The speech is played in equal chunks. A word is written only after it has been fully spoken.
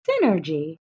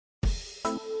Synergy.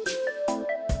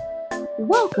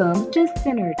 Welcome to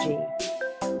Synergy.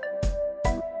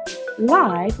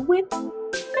 Live with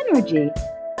Synergy.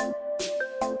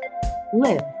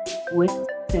 Live with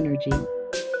Synergy.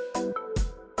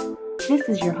 This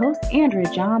is your host, Andrea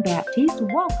John Baptiste.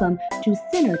 Welcome to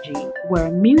Synergy, where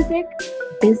music,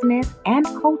 business, and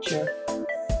culture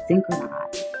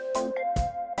synchronize.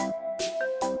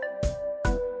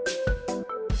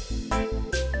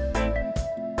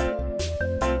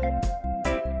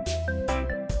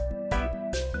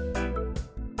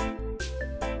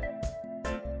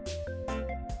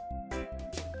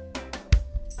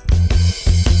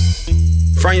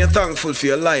 Friend, you're thankful for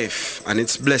your life and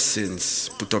its blessings.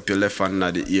 Put up your left hand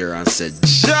at the ear and say,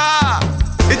 Jah!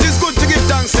 It is good to give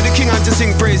thanks to the King and to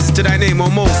sing praises to thy name, O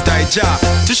Most High Jah.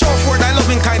 To show forth thy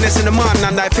loving kindness in the morning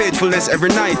and thy faithfulness every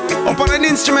night. Upon an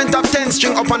instrument of 10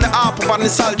 string, upon the harp, upon the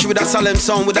psaltery with a solemn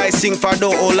song, with I sing for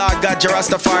thou, O Lord God, Jah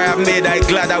Rastafari, have made thy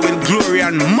glad. I will glory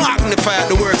and magnify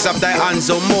the works of thy hands,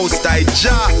 O Most High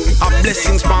Jah. Our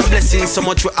blessings, man, blessings, so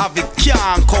much we have it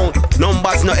can't count.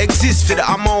 Numbers no exist for the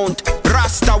amount.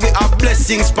 Rasta, we have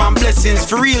blessings, pan blessings,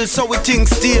 for real, so we think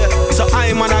still. So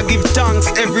I man, I give thanks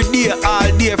every day,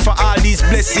 all day, for all these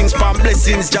blessings, pan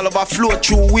blessings, Jah overflow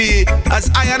through we. As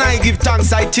I and I give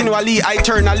thanks,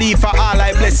 eternally, for all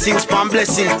I blessings, pan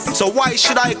blessings. So why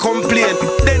should I complain?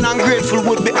 Then ungrateful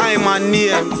would be I man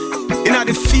name. In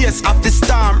the face of the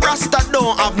storm, Rasta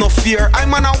don't have no fear.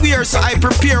 I'm unaware, so I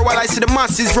prepare while I see the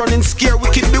masses running scared.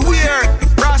 Wicked beware.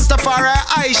 Rastafari,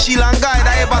 I shield and guide.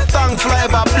 I ever thankful, I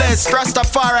ever blessed.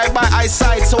 Rastafari by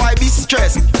eyesight, so I be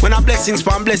stressed. When I blessings,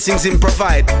 pan blessings in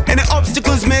provide. Any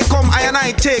obstacles may come, I and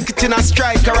I take it in a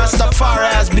stride. Rastafari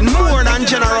has been more than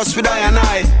generous with I and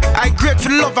I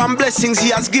grateful love and blessings he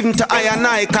has given to I and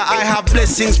I. Cause I have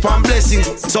blessings, pan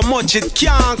blessings, so much it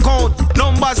can't count.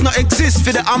 Numbers no exist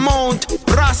for the amount.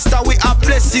 Rasta, we have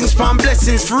blessings, pan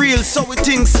blessings, for real, so we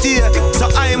think still. So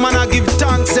I man, I give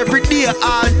thanks every day,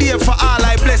 all day, for all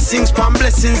I blessings, pan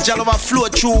blessings, Jah overflow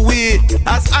through we.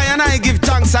 As I and I give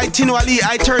thanks,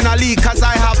 eternally, cause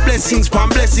I have blessings, pan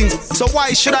blessings. So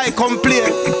why should I complain?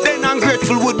 Then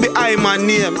ungrateful would be I man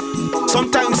name.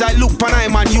 Sometimes I look pan I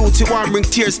man youth, he want bring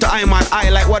tears to I man I.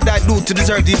 Like what I do to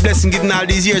deserve the blessing given all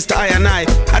these years to I and I.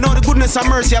 I know the goodness and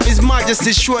mercy of his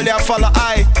majesty, surely I follow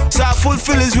I. So I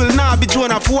fulfill his will now, be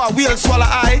joined of who I will swallow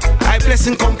I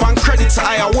blessing compound credits, so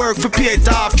I work for pay it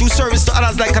off. True service to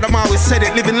others like Adam always said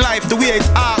it. Living life the way it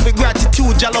off, with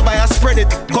gratitude, Jah love I spread it.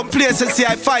 Complacency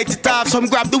I fight it off, some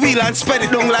grab the wheel and spread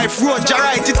it down life road, Jah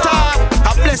write it off.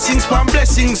 Our blessings, pan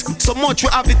blessings, so much we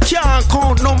have it can't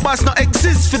count. Numbers no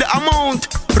exist for the amount.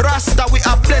 Rasta, we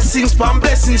have blessings, pan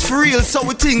blessings, for real, so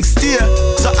we think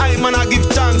still. So I man, I give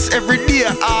thanks every day,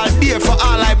 all day, for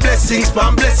all I blessings,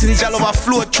 pan blessings, Jah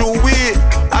overflow through we.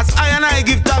 As I and I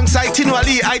give thanks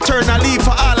eternally,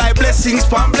 for all I blessings,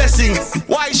 pan blessings.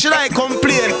 Why should I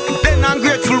complain? Then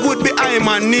ungrateful would be I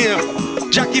man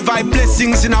name. Jah give I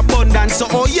blessings in abundance, so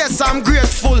oh yes, I'm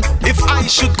grateful. If I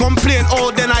should complain,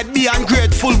 oh then I'd be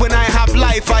ungrateful. When I have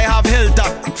life, I have health,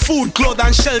 food, clothes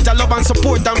and shelter, love and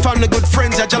support and family, good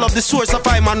friends. Jah love the source of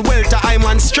I man wealth, I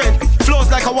man strength.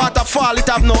 Flows like a waterfall, it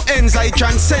have no ends, it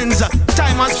transcends.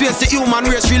 Time and space, the human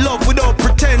race, we love without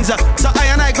pretense. So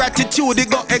I and I gratitude, it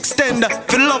go extend.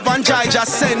 For love and joy,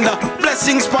 just send.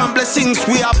 Blessings, pan blessings,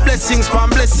 we have blessings, pan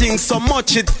blessings. So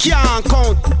much it can't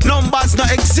count. Numbers no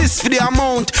exist for the amount.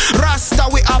 Rasta,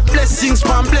 we have blessings,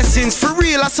 pan blessings, for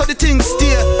real, I saw the things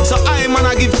still. So I man,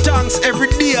 I give thanks every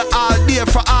day, all day,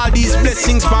 for all these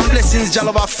blessings, pan blessings, Jah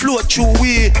overflow through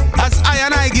we. As I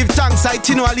and I give thanks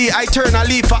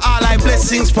eternally, for all I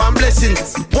blessings, pan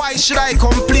blessings. Why should I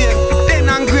complain? Then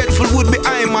ungrateful would be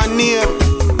I man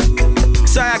name.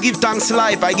 So I give thanks to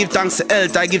life, I give thanks to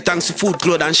health, I give thanks to food,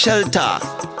 clothes and shelter.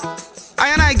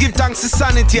 I give thanks to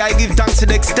sanity, I give thanks to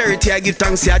dexterity, I give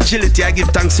thanks to agility, I give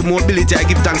thanks to mobility, I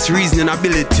give thanks to reasoning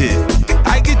ability.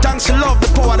 I give thanks to love, the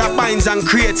power that binds and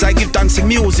creates. I give thanks to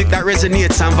music that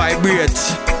resonates and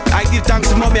vibrates. I give thanks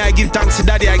to mommy, I give thanks to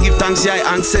daddy, I give thanks to my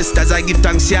ancestors, I give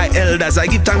thanks to my elders, I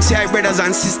give thanks to my brothers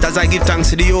and sisters, I give thanks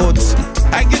to the youths.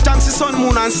 I give thanks to sun,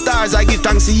 moon and stars, I give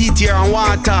thanks to heat, air and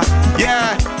water.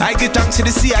 Yeah, I give thanks to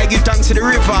the sea, I give thanks to the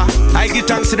river, I give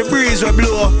thanks to the breeze we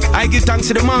blow, I give thanks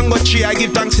to the mango tree, I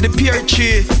give thanks to the pear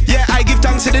tree. Yeah, I give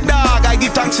thanks to the dog, I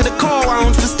give thanks to the cow, I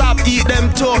want to stop eat them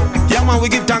too. Yeah man, we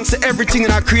give thanks to everything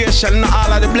in our creation, and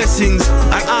all of the blessings,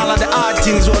 and all of the hard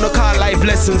things we want to call life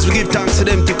lessons, we give thanks to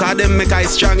them to cause them make I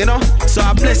strong, you know. So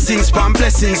our blessings pan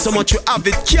blessings, so much we have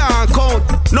it can't count.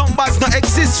 Numbers not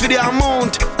exist for the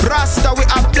amount. Rasta we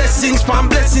have blessings pan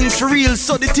blessings for real,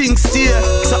 so the things stay.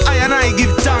 So I and I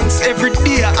give thanks every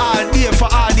day, all day for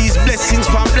all these blessings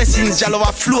pan blessings.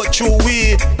 Jalawa flow through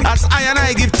we. As I and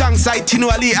I give thanks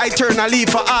eternally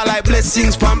for all I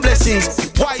blessings pan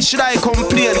blessings. Why should I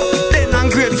complain? Then I'm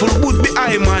grateful would be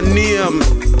I my name.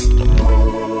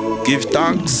 Give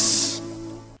thanks.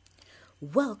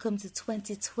 Welcome to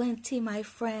 2020, my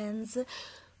friends.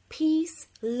 Peace,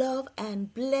 love,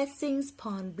 and blessings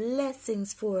upon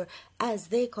blessings for, as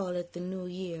they call it, the new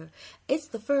year. It's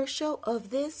the first show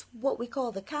of this, what we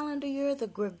call the calendar year, the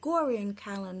Gregorian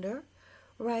calendar,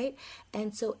 right?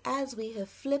 And so as we have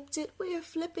flipped it, we are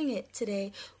flipping it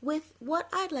today with what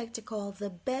I'd like to call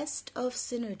the best of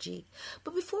synergy.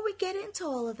 But before we get into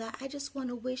all of that, I just want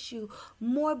to wish you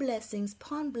more blessings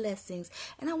upon blessings.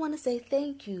 And I want to say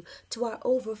thank you to our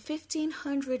over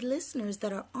 1,500 listeners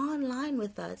that are online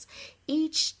with us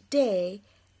each day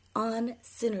on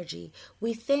Synergy.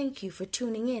 We thank you for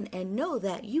tuning in and know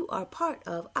that you are part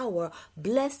of our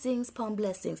blessings upon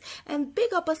blessings. And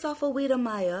big up Asafo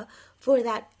Maya for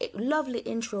that lovely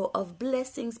intro of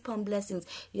blessings upon blessings.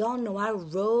 Y'all know I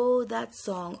wrote that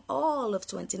song all of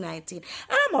 2019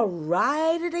 and I'm gonna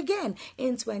write it again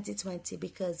in 2020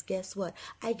 because guess what?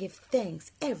 I give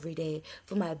thanks every day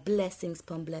for my blessings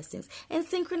upon blessings. And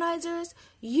synchronizers,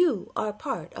 you are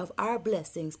part of our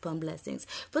blessings upon blessings.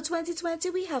 For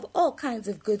 2020, we have all kinds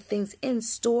of good things in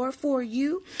store for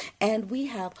you, and we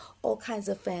have all kinds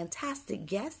of fantastic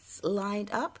guests lined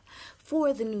up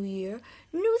for the new year.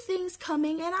 New things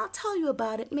coming, and I'll tell you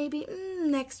about it maybe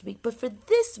next week. But for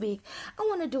this week, I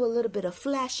want to do a little bit of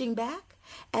flashing back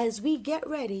as we get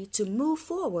ready to move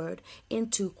forward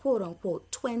into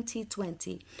quote-unquote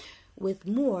 2020 with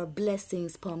more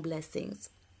blessings upon blessings.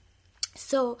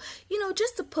 So,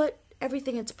 just to put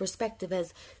everything into perspective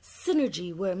as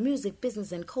synergy, where music,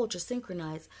 business, and culture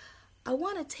synchronize, I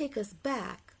want to take us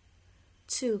back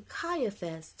to Kaya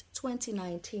Fest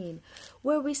 2019,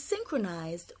 where we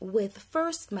synchronized with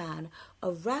First Man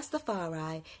of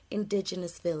Rastafari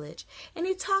Indigenous Village. And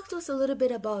he talked to us a little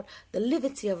bit about the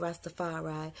liberty of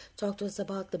Rastafari, talked to us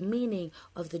about the meaning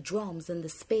of the drums and the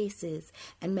spaces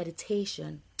and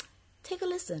meditation. Take a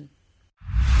listen.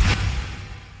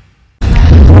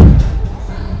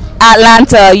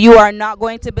 Atlanta, you are not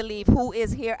going to believe who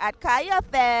is here at Kaya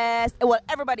Fest. Well,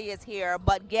 everybody is here,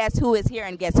 but guess who is here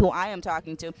and guess who I am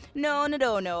talking to? No.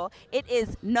 It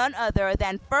is none other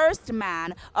than First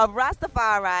Man of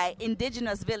Rastafari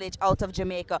Indigenous Village out of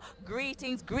Jamaica.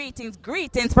 Greetings,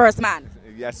 First Man.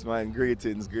 Yes, man,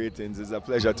 greetings. It's a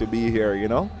pleasure to be here,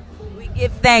 We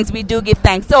give thanks, we do give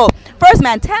thanks. So, First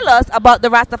Man, tell us about the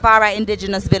Rastafari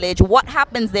Indigenous Village, what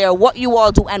happens there, what you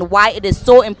all do, and why it is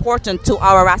so important to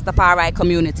our Rastafari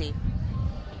community.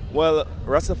 Well,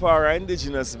 Rastafari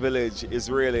Indigenous Village is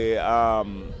really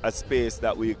a space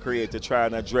that we create to try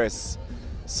and address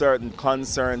certain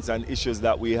concerns and issues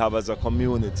that we have as a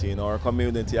community. Our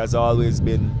community has always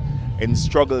been in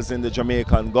struggles in the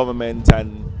Jamaican government,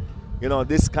 and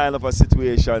this kind of a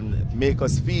situation make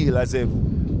us feel as if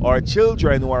our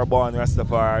children who are born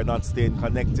Rastafari are not staying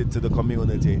connected to the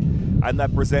community, and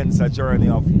that presents a journey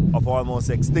of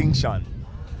almost extinction.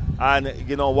 And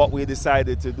what we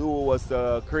decided to do was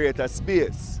to create a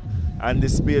space, and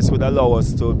this space would allow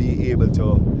us to be able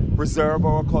to preserve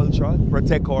our culture,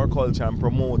 protect our culture, and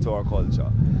promote our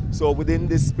culture. So within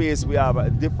this space we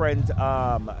have different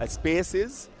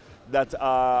spaces that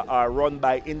are run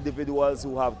by individuals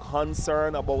who have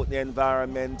concern about the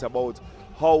environment, about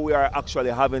how we are actually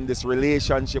having this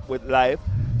relationship with life.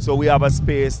 So we have a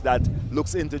space that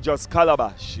looks into just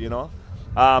calabash,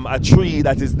 a tree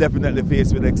that is definitely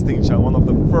faced with extinction, one of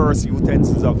the first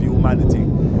utensils of humanity.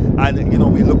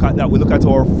 And we look at that, we look at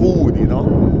our food,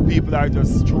 people are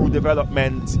just, through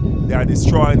development, they are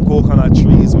destroying coconut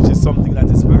trees, which is something that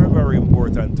is very, very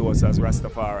important to us as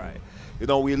Rastafari.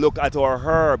 We look at our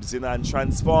herbs, and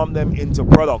transform them into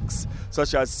products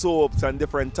such as soaps and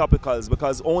different topicals,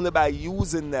 because only by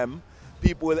using them,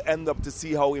 people will end up to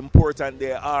see how important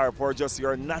they are for just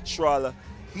your natural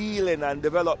healing and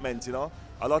development.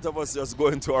 A lot of us just go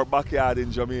into our backyard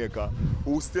in Jamaica,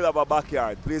 who still have a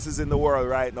backyard. Places in the world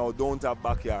right now don't have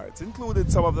backyards, including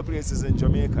some of the places in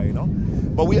Jamaica,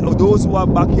 But those who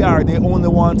have backyard, they only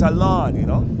want a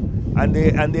lawn, And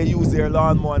they use their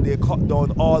lawnmower and they cut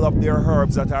down all of their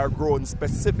herbs that are grown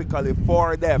specifically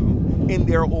for them in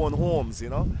their own homes,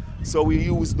 So we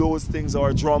use those things,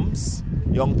 our drums.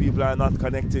 Young people are not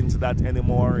connecting to that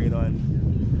anymore,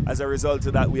 and as a result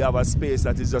of that, we have a space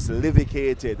that is just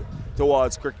livicated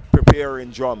towards preparing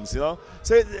drums,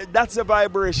 So that's the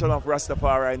vibration of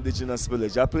Rastafari Indigenous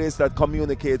Village, a place that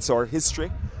communicates our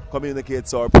history,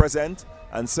 communicates our present,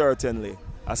 and certainly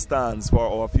stands for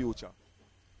our future.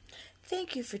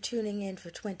 Thank you for tuning in for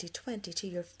 2020 to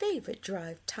your favorite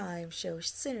drive time show,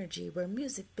 Synergy, where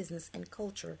music, business, and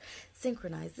culture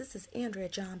synchronize. This is Andrea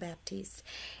John Baptiste.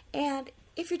 And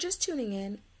if you're just tuning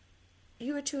in,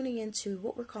 you are tuning into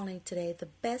what we're calling today the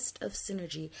best of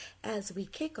Synergy as we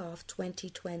kick off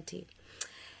 2020.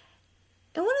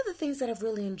 And one of the things that I've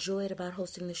really enjoyed about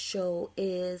hosting the show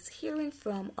is hearing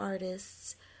from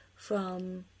artists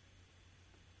from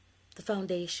the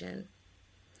foundation,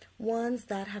 ones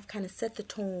that have kind of set the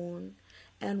tone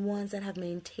and ones that have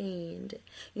maintained,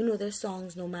 their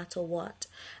songs no matter what.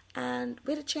 And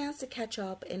we had a chance to catch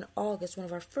up in August, one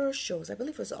of our first shows, I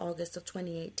believe it was August of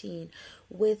 2018,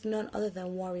 with none other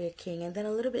than Warrior King. And then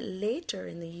a little bit later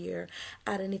in the year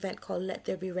at an event called Let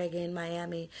There Be Reggae in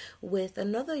Miami with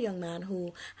another young man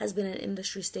who has been an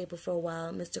industry staple for a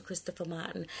while, Mr. Christopher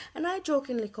Martin. And I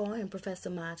jokingly call him Professor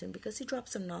Martin because he dropped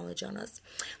some knowledge on us.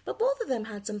 But both of them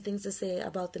had some things to say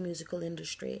about the musical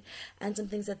industry and some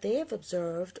things that they have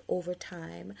observed over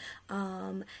time.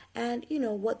 And,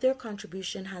 what their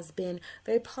contribution has been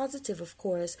very positive, of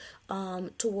course,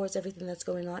 towards everything that's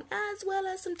going on, as well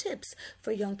as some tips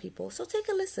for young people. So take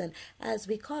a listen as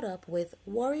we caught up with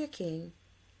Warrior King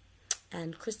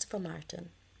and Christopher Martin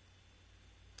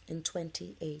in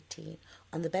 2018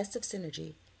 on the Best of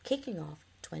Synergy, kicking off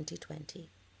 2020.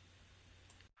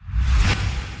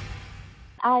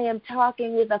 I am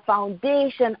talking with a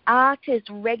foundation artist,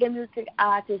 reggae music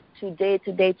artist today.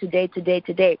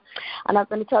 I'm not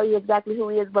going to tell you exactly who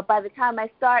he is, but by the time I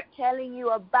start telling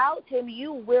you about him,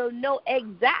 you will know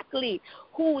exactly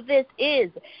who this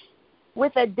is.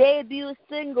 With a debut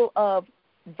single of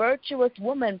Virtuous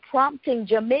Woman, prompting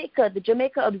the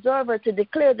Jamaica Observer, to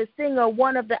declare the singer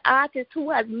one of the artists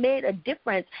who has made a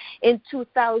difference in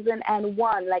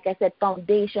 2001. Like I said,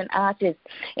 foundation artist.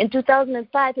 In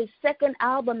 2005, his second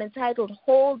album entitled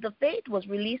Hold the Faith was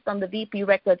released on the VP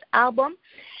Records album.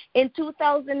 In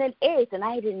 2008, and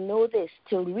I didn't know this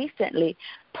till recently,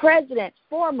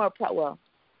 former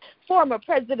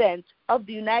President of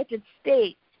the United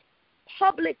States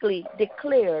publicly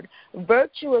declared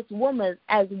Virtuous Woman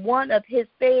as one of his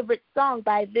favorite songs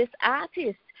by this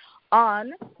artist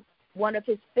on one of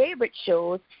his favorite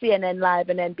shows, CNN Live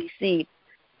and NBC.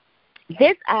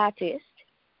 This artist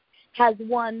has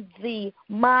won the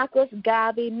Marcus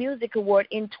Garvey Music Award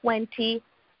in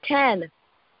 2010.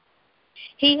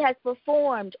 He has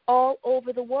performed all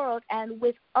over the world and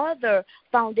with other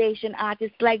foundation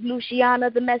artists like Luciana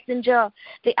the Messenger,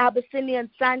 the Abyssinian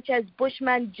Sanchez,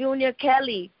 Bushman Jr.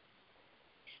 Kelly,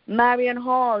 Marion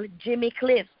Hall, Jimmy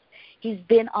Cliff. He's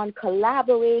been on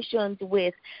collaborations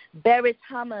with Beres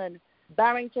Hammond,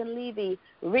 Barrington Levy,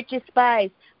 Richie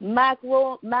Spice, Max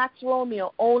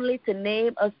Romeo, only to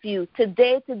name a few.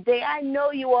 Today, I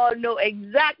know you all know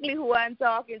exactly who I'm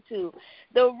talking to.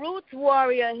 The Roots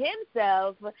Warrior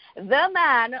himself, the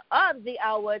man of the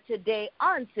hour today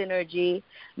on Synergy,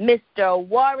 Mr.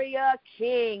 Warrior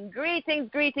King. Greetings.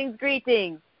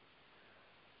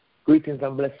 Greetings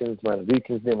and blessings, man.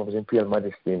 Greetings in the name of His Imperial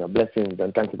Majesty. Blessings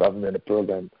and thank you for having me on the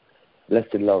program.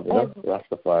 Blessed love,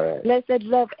 Rastafari. Blessed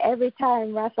love every time,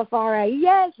 Rastafari.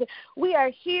 Yes, we are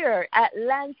here,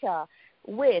 Atlanta,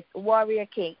 with Warrior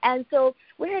King. And so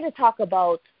we're here to talk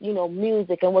about,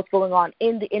 music and what's going on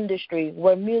in the industry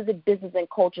where music, business, and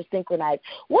culture synchronize.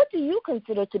 What do you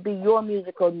consider to be your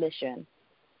musical mission?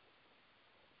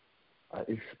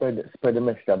 It's spread the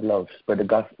message of love, spread the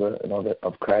gospel,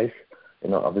 of Christ,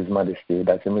 of His Majesty.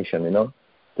 That's the mission,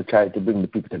 to try to bring the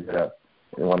people together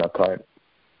in one accord.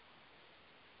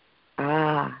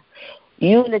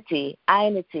 Unity,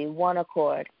 one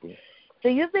accord. So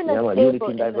you've been a staple unity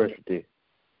and diversity.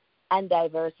 And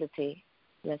diversity.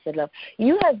 Blessed love.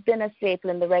 You have been a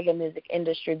staple in the reggae music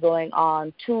industry going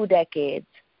on 2 decades.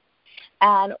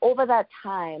 And over that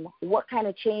time, what kind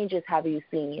of changes have you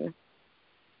seen?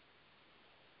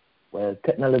 Well,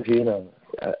 technology,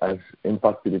 has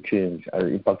impacted the change, has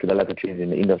impacted a lot of change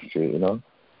in the industry, Well,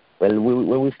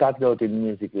 when we started out in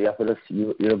music, you have to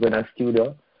you're in a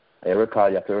studio, you record,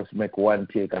 you have to just make one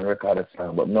take and record a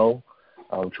song. But now,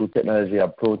 through technology,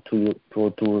 Pro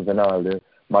Tools and all the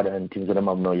modern things that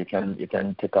I'm now, you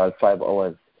can take all 5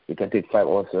 hours. You can take 5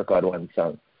 hours to record one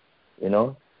song.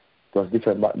 So it's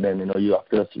different back then. You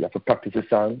have to practice a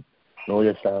song, know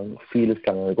your song, feel the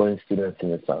song, and go in the studio and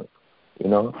sing a song.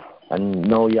 And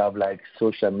now you have like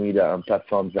social media and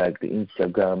platforms like the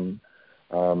Instagram,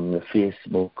 the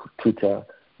Facebook, Twitter.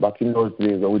 Back in those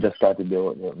days, we just started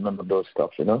none of those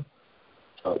stuff, So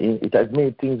So it has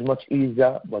made things much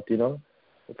easier, but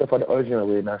it's for the original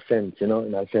way in a sense, to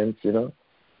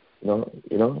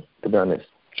be honest.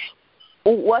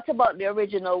 What about the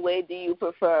original way do you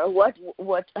prefer? What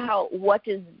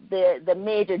is the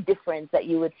major difference that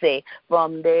you would say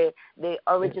from the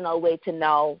original way to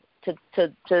now to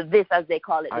this, as they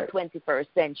call it, the 21st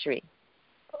century?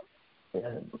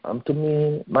 Yeah, to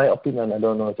me, my opinion, I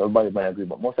don't know if everybody might agree,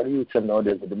 but most of the youths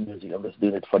nowadays with the music, I'm just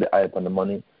doing it for the hype and the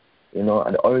money, and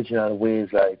the original ways,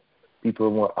 like, people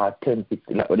are more authentic,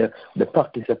 like, the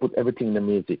practice, I put everything in the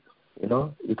music, it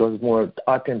was more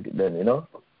authentic then,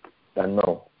 than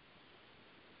now.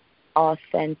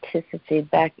 Authenticity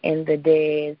back in the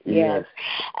days, yes.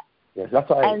 Yes, that's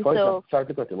why, sorry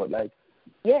to cut you, but, like,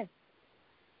 yes.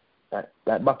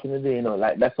 Like back in the day,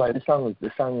 like, that's why the song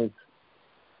is,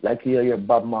 like you hear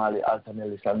Bob Marley, Alton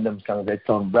Ellis, and them songs, they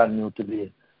sound brand new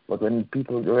today. But when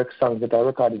people direct songs that are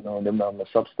recorded now, them have no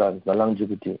substance, no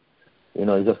longevity.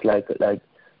 It's just like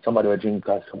somebody will drink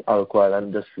some alcohol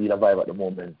and just feel a vibe at the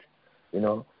moment,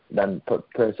 than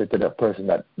person to the person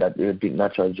that you drink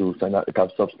natural juice and it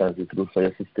have substance, it's good for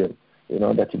your system.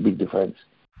 That's a big difference.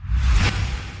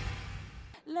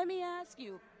 Let me ask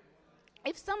you,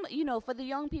 if for the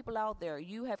young people out there,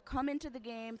 you have come into the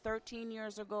game 13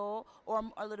 years ago or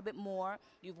a little bit more,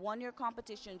 you've won your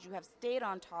competitions, you have stayed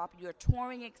on top, you're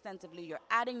touring extensively, you're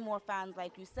adding more fans,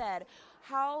 like you said,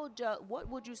 what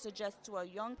would you suggest to a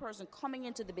young person coming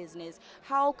into the business?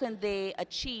 How can they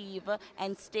achieve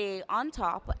and stay on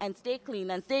top and stay clean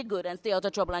and stay good and stay out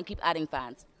of trouble and keep adding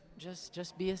fans?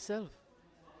 Just be yourself.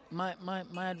 My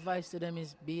advice to them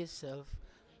is be yourself.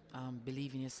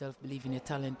 Believe in yourself, believe in your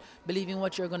talent, believe in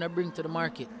what you're going to bring to the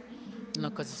market.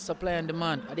 Because it's supply and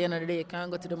demand. At the end of the day, you can't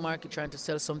go to the market trying to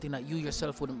sell something that you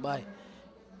yourself wouldn't buy.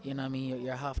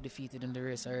 You're half defeated in the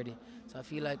race already. So I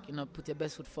feel like, put your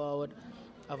best foot forward,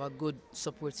 have a good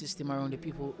support system around the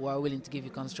people who are willing to give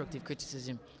you constructive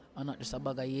criticism and not just a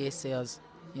bag of naysayers.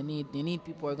 You need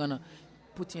people who are going to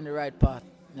put you in the right path.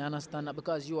 You understand that?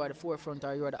 Because you are the forefront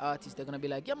or you are the artist, they're going to be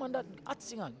like, yeah man, that hot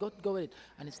singer, go with it.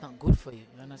 And it's not good for you,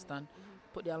 you understand?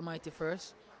 Put the Almighty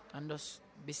first and just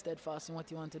be steadfast in what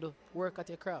you want to do. Work at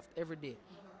your craft every day.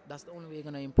 That's the only way you're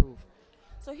going to improve.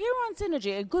 So here on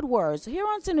Synergy, good words. Here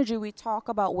on Synergy, we talk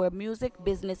about where music,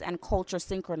 business, and culture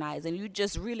synchronize. And you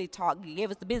just really gave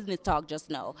us the business talk just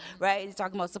now, right? You're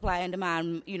talking about supply and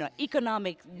demand,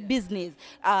 economic business.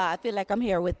 I feel like I'm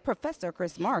here with Professor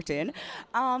Chris Martin.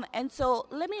 And so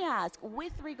let me ask,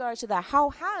 with regard to that,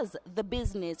 how has the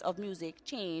business of music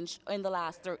changed in the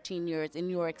last 13 years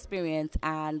in your experience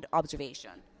and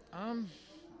observation?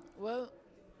 Well,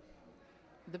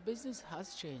 the business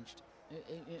has changed.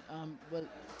 Well,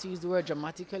 to use the word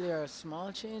dramatically or a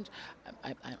small change,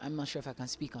 I'm not sure if I can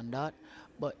speak on that,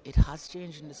 but it has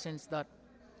changed in the sense that,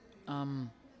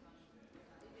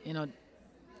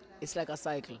 it's like a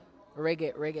cycle.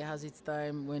 Reggae has its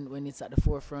time when it's at the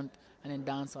forefront, and then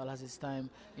dancehall has its time.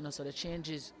 So the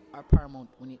changes are paramount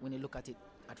when you look at it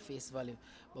at face value.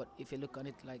 But if you look at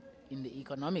it like in the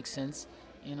economic sense,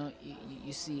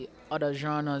 you see other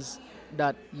genres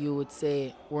that you would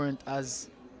say weren't as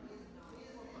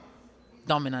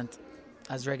dominant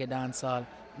as reggae dancehall.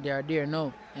 They are there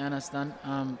now, you understand?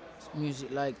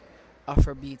 Music like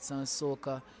Afrobeats and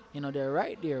soca, they're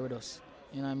right there with us.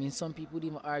 Some people would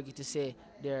even argue to say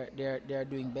they're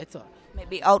doing better.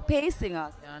 Maybe outpacing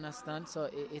us. You understand? So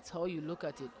it's how you look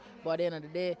at it. But at the end of the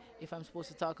day, if I'm supposed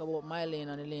to talk about my lane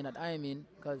and the lane that I'm in,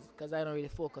 because I don't really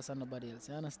focus on nobody else,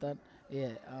 you understand?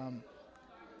 Yeah.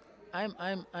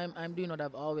 I'm doing what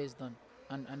I've always done,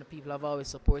 and the people have always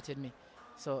supported me.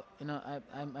 So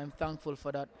I'm thankful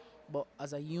for that. But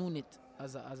as a unit,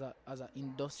 as a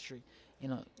industry,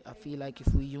 I feel like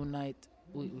if we unite,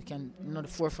 we can. The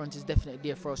forefront is definitely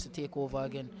there for us to take over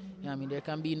again. There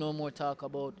can be no more talk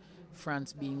about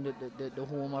France being the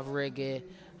home of reggae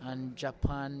and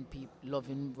Japan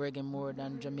loving reggae more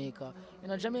than Jamaica.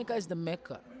 Jamaica is the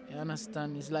Mecca. You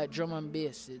understand? It's like drum and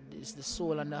bass. It's the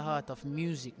soul and the heart of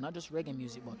music, not just reggae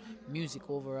music, but music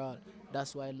overall.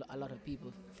 That's why a lot of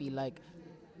people feel like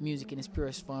music in its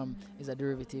purest form is a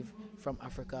derivative from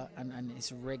Africa, and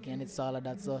it's reggae and it's all of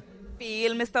that. So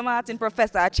feel, Mr. Martin,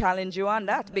 Professor, I challenge you on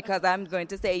that, because I'm going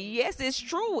to say, yes, it's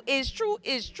true, it's true,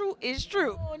 it's true, it's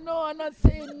true. No, I'm not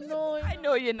saying no. I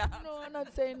know you're not. No, I'm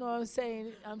not saying no.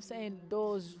 I'm saying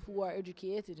those who are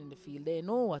educated in the field, they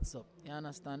know what's up. You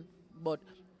understand? But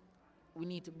we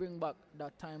need to bring back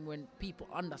that time when people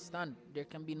understand. There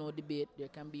can be no debate, there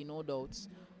can be no doubts.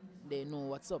 They know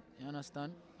what's up, you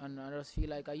understand? And I just feel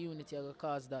like a unity will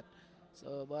cause that.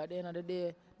 So, but at the end of the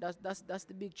day, that's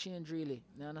the big change, really.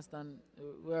 You understand?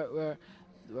 Where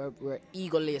we're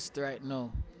ego-laced right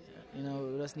now. You know,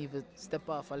 we just need to step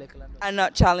off a little. I'm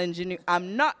not challenging you.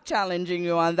 I'm not challenging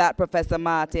you on that, Professor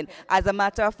Martin. As a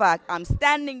matter of fact, I'm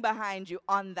standing behind you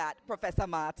on that, Professor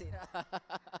Martin.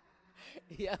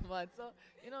 Yeah, man. So,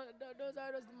 you know, those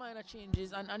are just the minor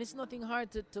changes, and it's nothing hard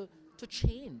to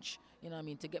change. You know what I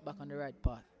mean? To get back on the right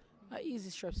path. Easy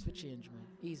steps for change, man.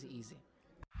 Easy.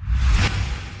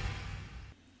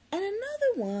 And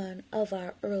another one of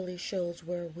our early shows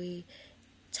where we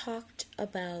talked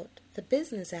about the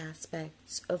business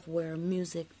aspects of where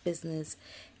music, business,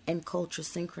 and culture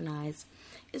synchronize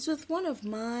is with one of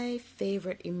my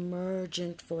favorite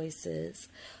emergent voices,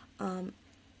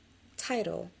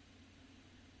 Tidal.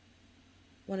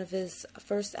 One of his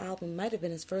first album, might have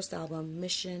been his first album,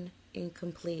 Mission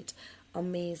Incomplete.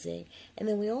 Amazing. And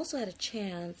then we also had a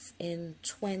chance in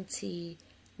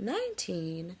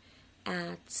 2019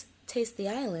 at Taste the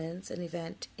Islands, an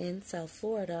event in South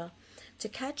Florida, to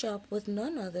catch up with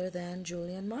none other than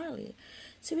Julian Marley.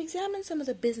 So we examined some of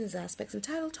the business aspects, and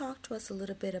Tidal talked to us a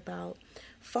little bit about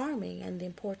farming and the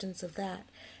importance of that.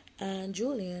 And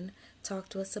Julian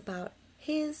talked to us about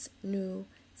his new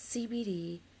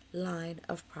CBD line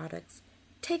of products.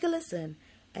 Take a listen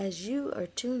as you are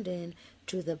tuned in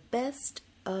to the best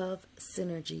of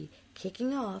Synergy,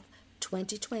 kicking off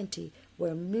 2020,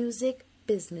 where music,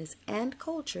 business, and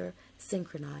culture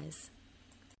synchronize.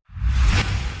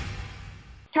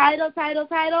 Tidal.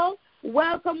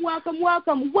 Welcome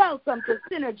to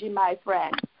Synergy, my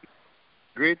friend.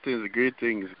 Greetings. Give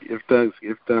thanks.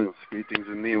 Greetings in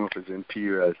the name of His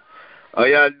Imperial. How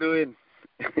y'all doing?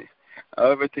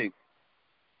 How everything?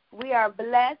 We are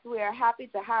blessed. We are happy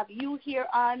to have you here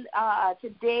on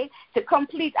today to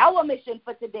complete our mission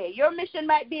for today. Your mission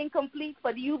might be incomplete,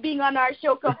 but you being on our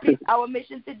show completes our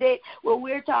mission today, where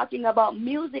we're talking about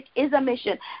music is a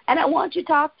mission. And I want to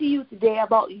talk to you today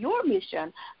about your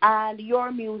mission and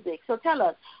your music. So tell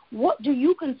us, what do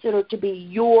you consider to be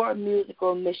your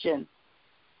musical mission?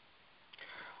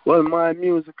 Well, my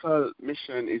musical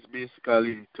mission is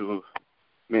basically to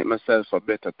make myself a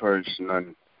better person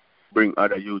and bring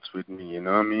other youths with me, you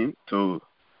know what I mean? To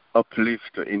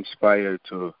uplift, to inspire,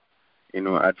 to, you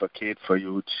know, advocate for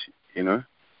youth, you know?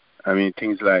 I mean,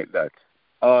 things like that.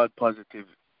 All positive,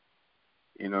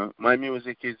 you know? My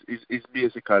music is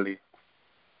basically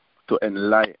to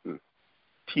enlighten,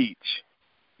 teach,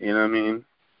 you know what I mean?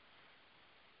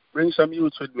 Bring some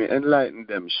youths with me, enlighten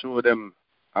them, show them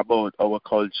about our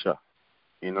culture,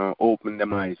 you know, open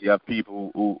them eyes. You have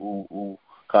people who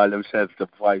call themselves the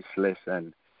voiceless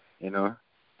and, you know,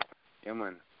 yeah,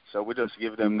 man. So we just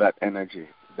give them that energy.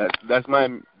 That's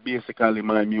basically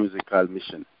my musical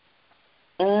mission.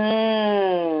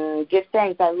 Give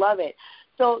thanks. I love it.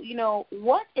 So, you know,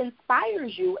 what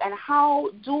inspires you and how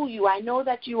do you, I know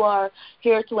that you are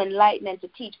here to enlighten and to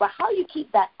teach, but how you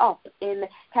keep that up in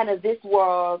kind of this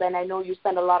world? And I know you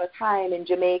spend a lot of time in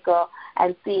Jamaica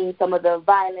and seeing some of the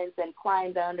violence and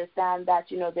crimes. I understand that,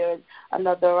 you know, there's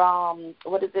another,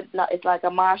 it's like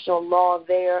a martial law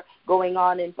there going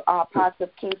on in parts of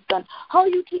Kingston. How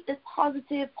you keep this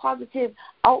positive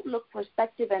outlook,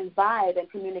 perspective, and vibe and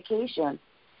communication?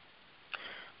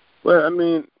 Well, I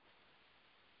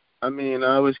mean,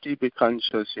 I always keep it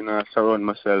conscious, you know, I surround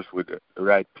myself with the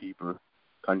right people,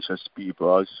 conscious people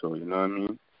also, you know what I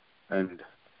mean? And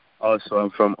also I'm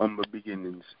from humble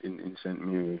beginnings in St.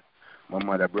 Mary. My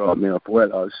mother brought me up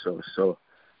well also, so,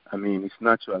 I mean, it's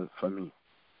natural for me,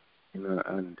 you know,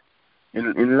 and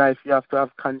in life you have to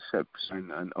have concepts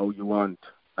and how you want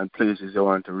and places you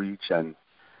want to reach and,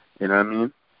 you know what I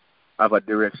mean? Have a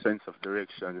direct sense of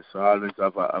direction, so I always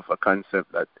have a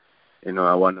concept that, you know,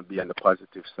 I want to be on the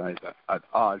positive side at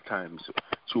all times,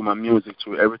 through my music,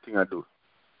 through everything I do.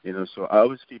 You know, so I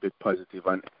always keep it positive.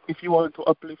 And if you want to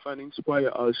uplift and inspire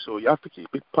also, you have to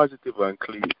keep it positive and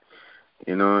clean.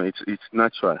 You know, it's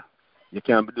natural. You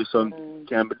can't be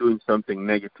doing something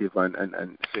negative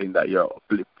and saying that you're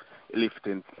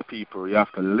uplifting people. You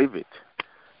have to live it.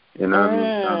 You know what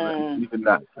I mean? Living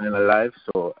that kind of life,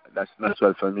 so that's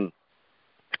natural for me.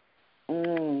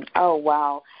 Oh,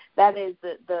 wow. That is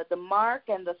the mark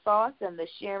and the thoughts and the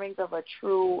sharings of a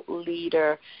true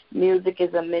leader. Music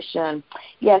is a mission.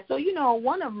 Yeah, so, you know,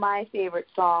 one of my favorite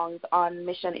songs on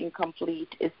Mission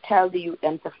Incomplete is Tell the Youth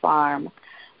Them to Farm.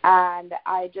 And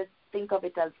I just think of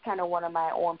it as kind of one of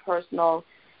my own personal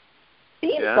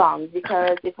theme songs,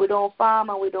 because if we don't farm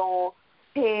and we don't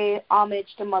pay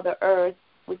homage to Mother Earth,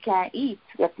 we can't eat.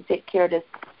 We have to take care of this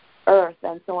earth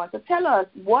and so on. So tell us,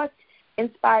 what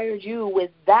inspired you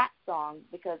with that song?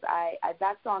 Because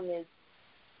that song is,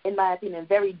 in my opinion,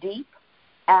 very deep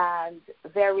and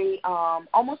very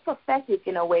almost prophetic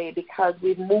in a way, because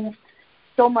we've moved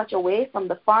so much away from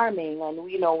the farming, and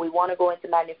we want to go into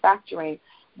manufacturing,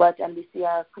 and we see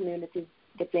our communities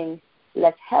getting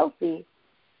less healthy.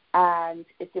 And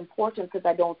it's important because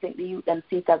I don't think the youth then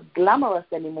see it as glamorous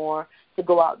anymore to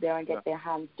go out there and get their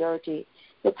hands dirty.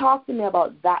 So talk to me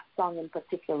about that song in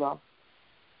particular.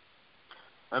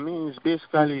 I mean, it's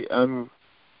basically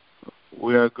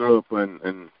where I grew up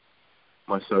and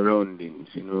my surroundings,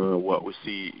 what we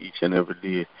see each and every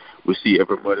day. We see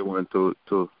everybody want to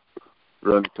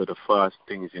run to the fast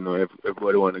things,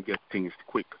 everybody want to get things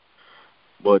quick.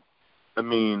 But, I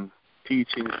mean,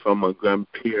 teaching from my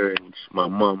grandparents, my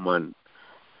mom, and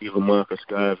even Marcus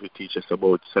Garvey teach us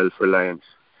about self-reliance.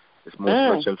 It's most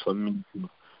natural for me.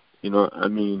 I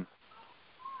mean,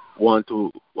 want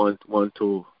to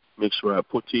make sure I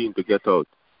put in to get out.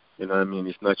 I mean,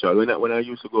 it's natural. When I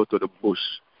used to go to the bush,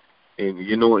 and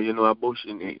a bush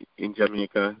in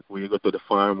Jamaica, where you go to the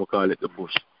farm, we call it the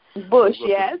bush. Bush,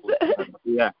 yes.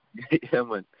 Yeah,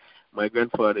 man. My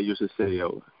grandfather used to say,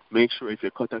 make sure if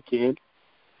you cut a cane,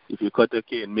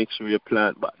 make sure you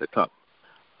plant back the top.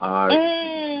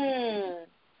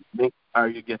 Or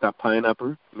you get a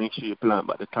pineapple, make sure you plant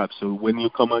back the top. So when you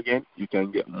come again, you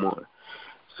can get more.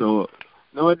 So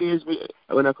nowadays,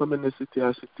 when I come in the city,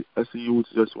 I see youth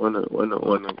just wanna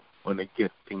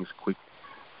get things quick,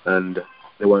 and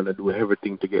they wanna do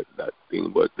everything to get that thing,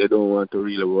 but they don't want to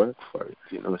really work for it.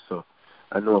 So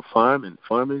I know farming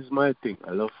is my thing.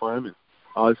 I love farming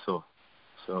also.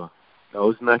 So that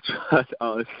was natural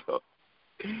also.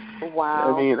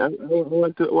 Wow. I mean, I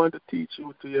want to teach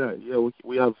you to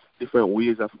we have different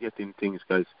ways of getting things,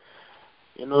 because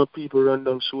people run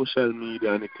down social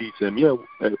media and they teach them,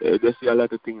 they see a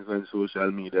lot of things on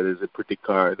social media. There's a pretty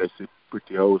car, there's a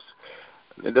pretty house.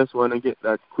 They just want to get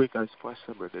that quick as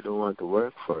possible. They don't want to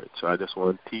work for it. So I just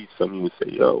want to teach some you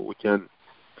say, we can,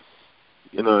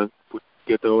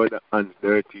 get our hands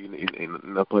dirty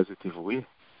in a positive way,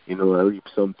 and reap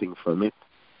something from it.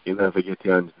 You never get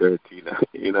your hands dirty,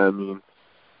 you know what I mean?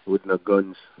 With no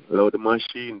guns. Allow the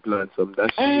machine plant some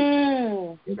that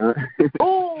shit.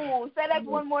 Oh, say that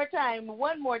one more time.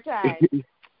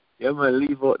 Yeah, man,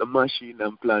 leave out the machine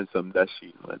and plant some that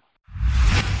shit, man.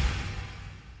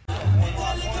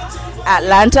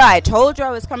 Atlanta, I told you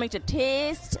I was coming to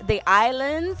taste the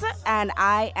islands, and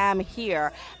I am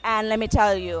here. And let me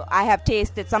tell you, I have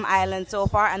tasted some islands so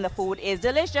far, and the food is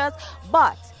delicious,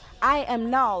 but I am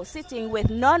now sitting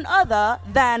with none other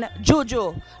than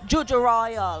Juju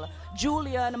Royal,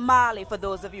 Julian Marley, for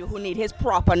those of you who need his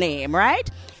proper name, right?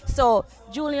 So,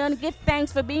 Julian, give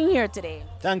thanks for being here today.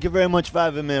 Thank you very much for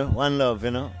having me. One love,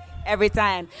 Every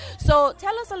time. So,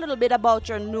 tell us a little bit about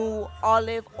your new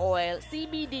olive oil,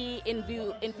 CBD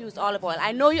infused olive oil.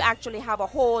 I know you actually have a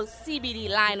whole CBD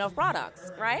line of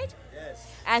products, right? Yes.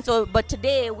 And so, but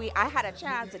today I had a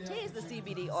chance to taste the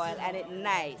CBD oil, and it's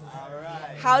nice. All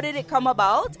right. How did it come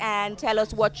about? And tell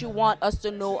us what you want us to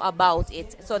know about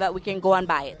it so that we can go and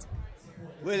buy it.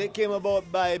 Well, it came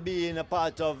about by being a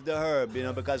part of the herb,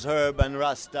 because herb and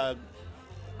Rasta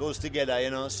goes together,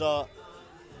 So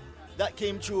that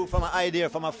came true from an idea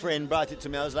from a friend, brought it to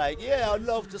me. I was like, I'd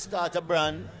love to start a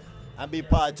brand and be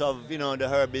part of, the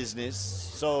herb business.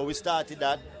 So we started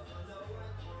that.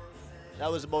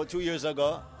 That was about 2 years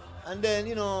ago. And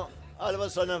then, all of a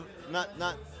sudden,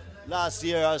 not last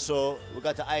year or so, we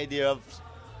got the idea of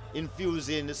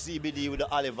infusing the CBD with the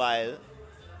olive oil.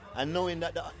 And knowing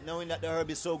that the herb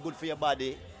is so good for your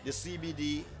body, the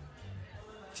CBD,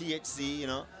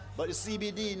 THC, But the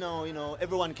CBD now,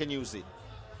 everyone can use it.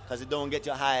 Because it don't get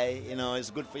you high,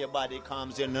 it's good for your body,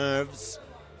 calms your nerves.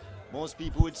 Most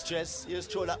people with stress, you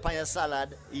just throw that on your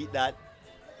salad, eat that.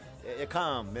 You're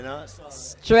calm, So.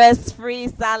 Stress-free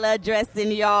salad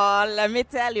dressing, y'all. Let me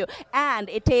tell you. And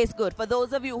it tastes good. For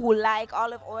those of you who like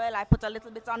olive oil, I put a little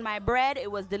bit on my bread.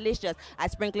 It was delicious. I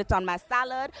sprinkle it on my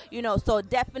salad, so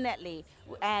definitely.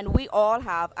 And we all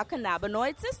have a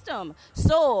cannabinoid system.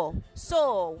 So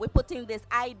we're putting this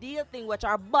ideal thing which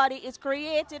our body is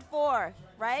created for,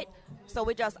 right? So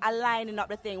we're just aligning up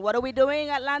the thing. What are we doing,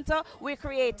 Atlanta? We're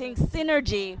creating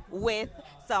synergy with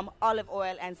some olive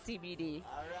oil and CBD.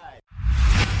 All right.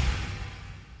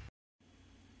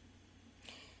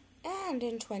 And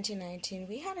in 2019,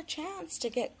 we had a chance to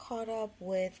get caught up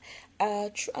with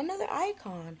another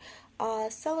icon,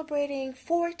 celebrating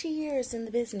 40 years in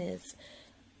the business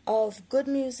of good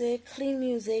music, clean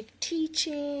music,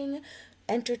 teaching,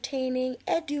 entertaining,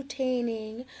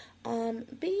 edutaining,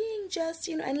 being just,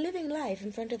 and living life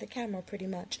in front of the camera pretty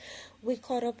much. We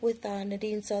caught up with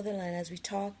Nadine Sutherland as we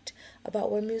talked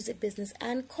about where music, business,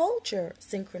 and culture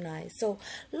synchronize. So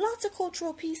lots of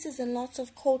cultural pieces and lots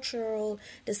of cultural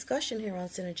discussion here on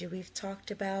Synergy. We've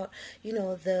talked about,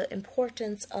 the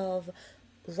importance of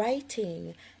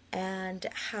writing and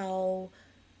how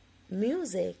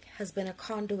music has been a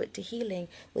conduit to healing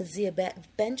with Zia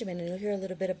Benjamin, and you'll hear a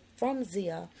little bit from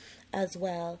Zia as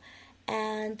well.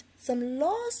 And some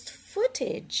lost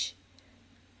footage.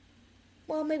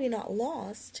 Well, maybe not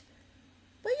lost,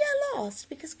 but yeah, lost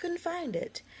because couldn't find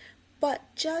it. But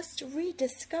just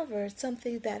rediscovered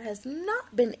something that has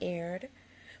not been aired,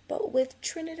 but with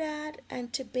Trinidad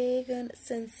and Tobago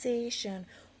sensation,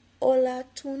 Ola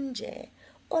Tunje.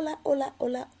 Ola, Ola,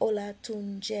 Ola, Ola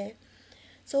Tunje.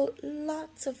 So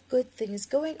lots of good things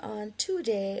going on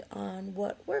today on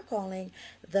what we're calling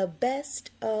the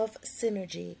Best of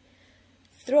Synergy.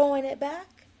 Throwing it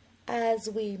back as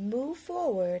we move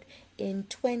forward in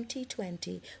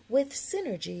 2020 with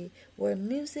Synergy, where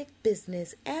music,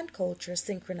 business, and culture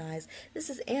synchronize.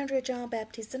 This is Andrea John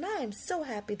Baptiste, and I am so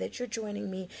happy that you're joining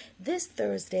me this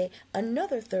Thursday,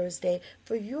 another Thursday,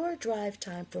 for your drive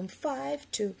time from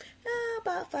 5 to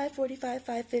about 5:45,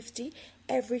 5:50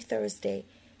 every Thursday.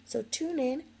 So tune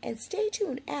in and stay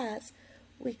tuned as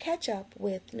we catch up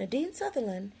with Nadine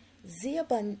Sutherland, Zia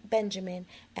Benjamin,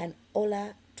 and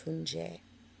Ola Tunje.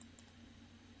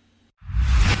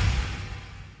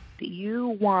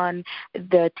 You won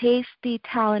the Tasty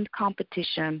Talent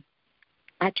competition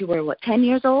at you were, 10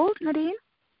 years old, Nadine?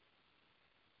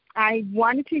 I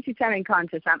won the Tasty Talent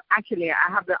contest. I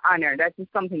have the honor. That is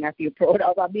something I feel proud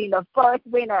of. Of being the first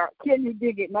winner. Can you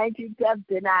dig it?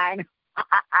 1979.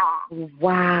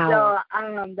 Wow. So,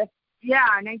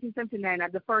 1979,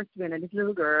 I'm the first winner. This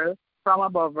little girl from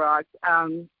Above Rocks.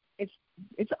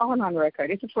 It's all on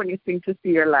record. It's a funny thing to see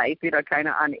your life, kind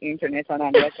of on the internet and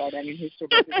on record and in history,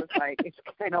 but it's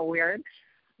kind of weird.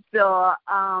 So,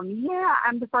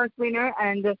 I'm the first winner,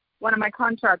 and one of my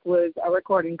contracts was a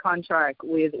recording contract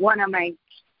with one of my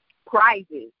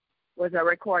prizes was a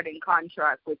recording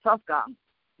contract with Tough Gong.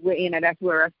 That's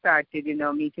where I started,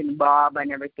 meeting Bob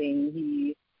and everything.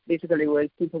 He basically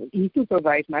he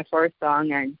supervised my first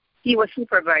song, and he was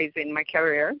supervising my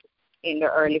career in the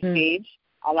early stage,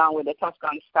 along with the Tough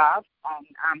Gong staff.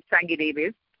 Sangy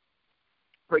Davis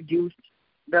produced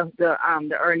the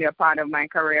earlier part of my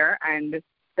career, and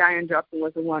Diane Jackson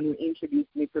was the one who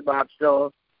introduced me to Bob.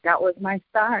 So that was my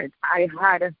start. I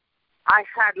had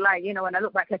when I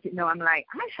look back at it now, I'm like,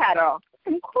 I had an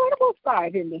incredible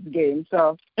start in this game.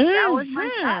 So that was my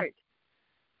start.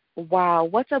 Wow,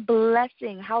 what a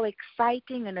blessing. How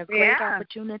exciting and a great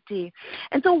opportunity.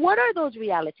 And so what are those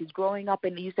realities growing up?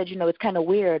 And you said, it's kind of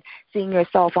weird seeing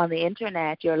yourself on the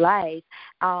internet, your life.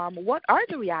 What are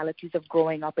the realities of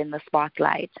growing up in the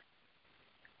spotlight?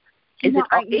 I was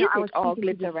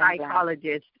speaking to a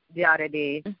psychologist the other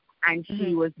day, and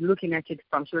she was looking at it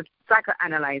she was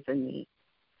psychoanalyzing me.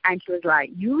 And she was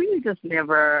like, you really just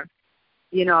never,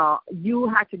 you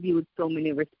had to deal with so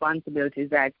many responsibilities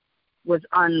that was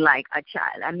unlike a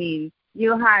child. I mean,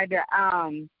 you had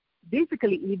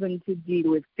basically even to deal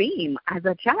with fame as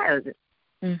a child.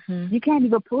 You can't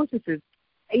even process it.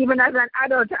 Even as an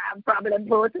adult, I have problem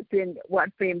processing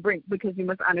what fame brings, because you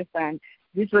must understand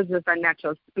this was just a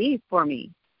natural space for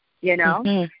me, And,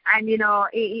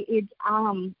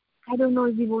 I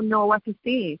don't even know what to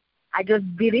say. I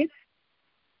just did it.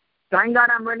 Thank God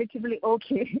I'm relatively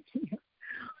okay.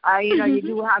 You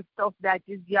do have stuff that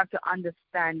you have to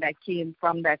understand that came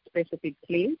from that specific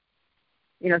place.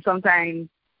 Sometimes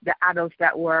the adults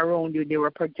that were around you, they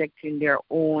were projecting their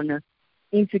own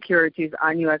insecurities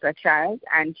on you as a child,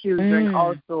 and children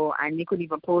also, and you could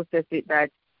even process it that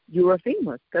you were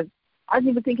famous. Because I was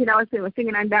even thinking I was famous.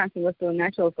 Singing and dancing was so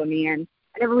natural for me, and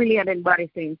I never really had anybody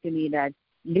saying to me that,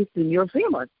 listen, you're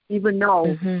famous, even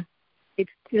though it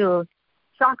still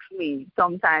shocks me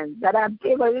sometimes that I'm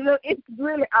famous. It's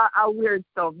really a weird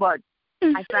stuff, but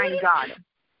I thank God.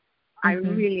 I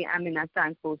really am in a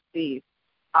thankful state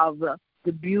of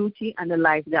the beauty and the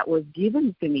life that was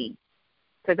given to me.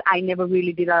 Because I never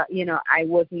really did I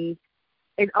wasn't,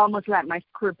 it's almost like my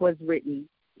script was written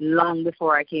long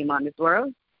before I came on this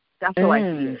world. That's how I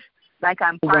feel. Like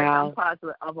I'm part and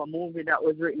parcel of a movie that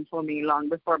was written for me long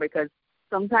before, because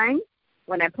sometimes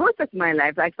when I process my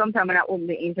life, like sometimes when I open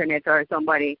the internet or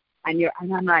somebody and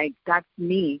I'm like, that's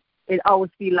me. It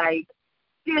always feel like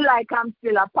I'm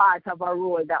still a part of a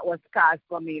role that was cast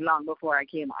for me long before I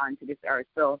came onto this earth.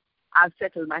 So I've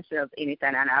settled myself in it,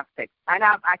 and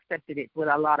I've accepted it with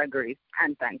a lot of grace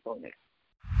and thankfulness.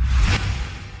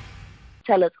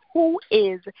 tell us who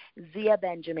is Zia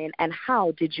Benjamin and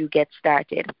how did you get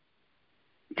started?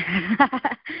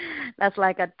 That's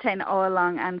like a 10-hour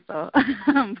long answer.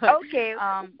 Okay,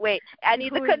 wait, I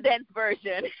need the condensed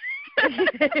version.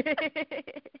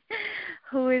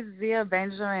 Who is Zia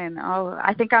Benjamin? Oh,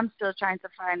 I think I'm still trying to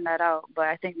find that out, but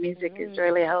I think music is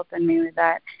really helping me with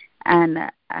that.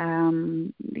 And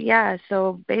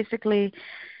so basically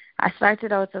I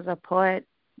started out as a poet,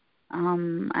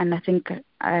 and I think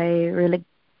I really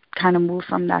kind of moved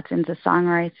from that into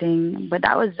songwriting, but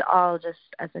that was all just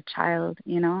as a child,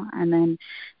 and then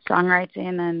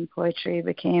songwriting and poetry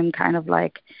became kind of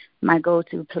like my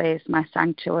go-to place, my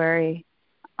sanctuary,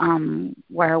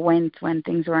 where I went when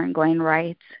things weren't going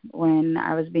right, when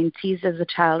I was being teased as a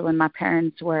child, when my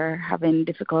parents were having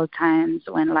difficult times,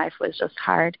 when life was just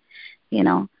hard,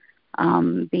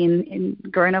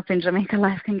 growing up in Jamaica,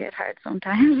 life can get hard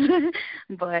sometimes.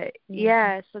 But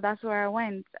so that's where I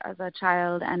went as a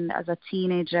child and as a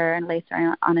teenager and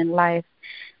later on in life.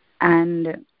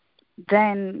 And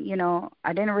then,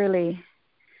 I didn't really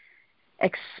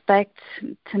expect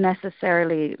to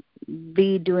necessarily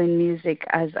be doing music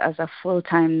as a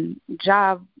full-time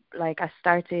job. Like I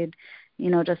started,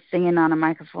 just singing on a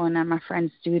microphone at my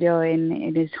friend's studio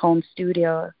in his home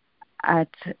studio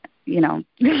at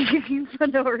for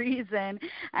no reason.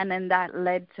 And then that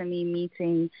led to me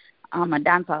meeting a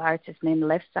dancehall artist named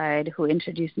Left Side, who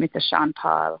introduced me to Sean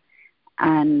Paul,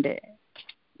 and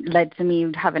led to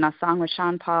me having a song with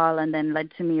Sean Paul, and then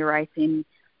led to me writing,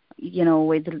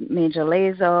 with Major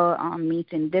Lazo,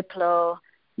 meeting Diplo.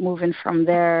 Moving from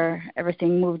there,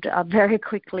 everything moved up very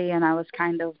quickly, and I was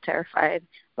kind of terrified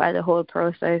by the whole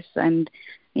process. And,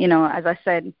 as I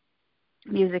said,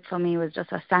 music for me was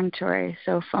just a sanctuary.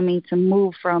 So for me to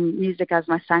move from music as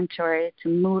my sanctuary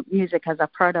to music as a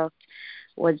product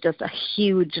was just a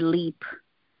huge leap.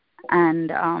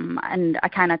 And I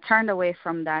kind of turned away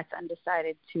from that and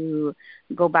decided to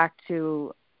go back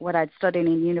to what I'd studied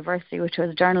in university, which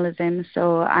was journalism.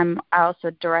 So I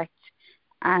also direct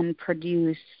and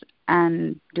produce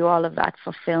and do all of that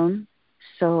for film.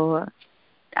 So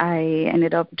I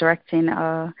ended up directing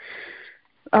a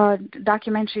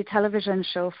documentary television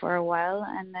show for a while,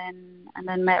 and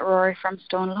then met Rory from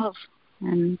Stone Love,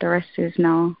 and the rest is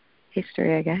now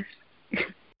history, I guess.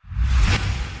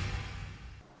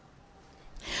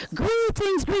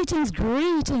 Greetings.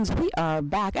 We are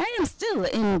back. I am still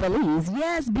in Belize.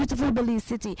 Yes, beautiful Belize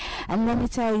City. And let me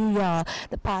tell you, y'all,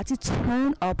 the party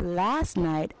turned up last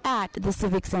night at the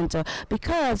Civic Center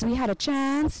because we had a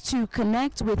chance to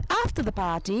connect with, after the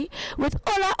party, with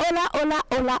Ola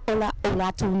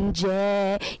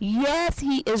Tunje. Yes,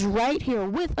 he is right here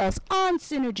with us on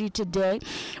Synergy today,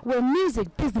 where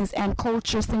music, business, and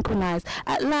culture synchronize.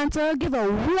 Atlanta, give a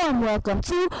warm welcome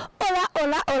to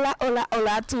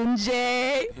Ola Tunje.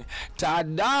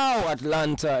 Tadao,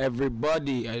 Atlanta,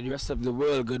 everybody, and the rest of the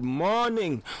world. Good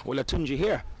morning. Ola Tunje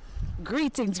here.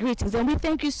 Greetings, and we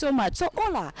thank you so much. So,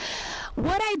 Ola,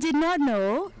 what I did not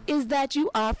know is that you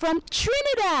are from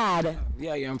Trinidad.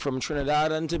 Yeah, I'm from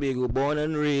Trinidad and Tobago, born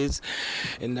and raised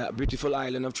in that beautiful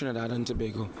island of Trinidad and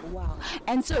Tobago. Wow.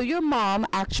 And so your mom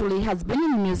actually has been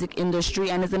in the music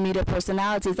industry and is a media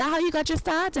personality. Is that how you got your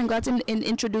start and got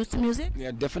introduced to music?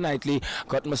 Yeah, definitely.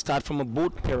 Got my start from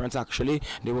both parents, actually.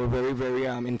 They were very, very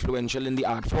influential in the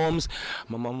art forms.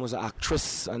 My mom was an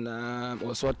actress and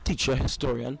also a teacher,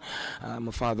 historian.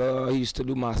 My father used to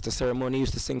do master ceremony,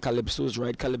 used to sing calypsos,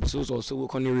 write calypsos, also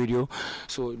work on the radio.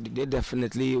 So they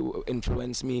definitely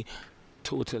influenced me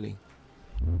totally.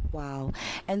 Wow.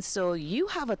 And so you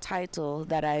have a title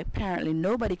that apparently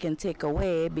nobody can take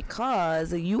away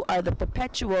because you are the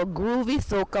perpetual groovy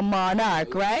soca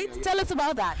monarch, right? Yeah. Tell us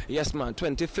about that. Yes, man.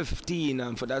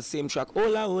 2015, for that same track,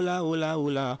 Ola, Ola, Ola,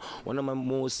 Ola, one of my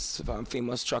most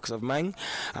famous tracks of mine.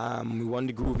 We won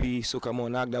the groovy soca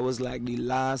monarch. That was like the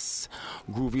last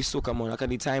groovy soca monarch at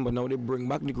the time, but now they bring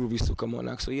back the groovy soca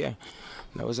monarch. So yeah,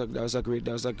 that was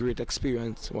a great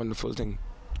experience, wonderful thing.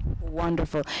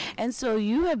 Wonderful. And so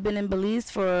you have been in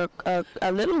Belize for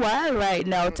a little while right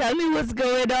now. Tell me what's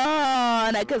going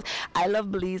on, because I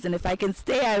love Belize, and if I can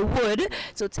stay, I would.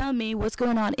 So tell me what's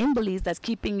going on in Belize that's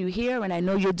keeping you here, and I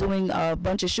know you're doing a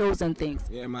bunch of shows and things.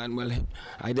 Yeah, man. Well,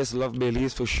 I just love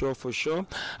Belize for sure.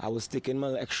 I was taking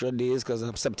my extra days because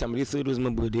September 3rd was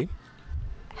my birthday.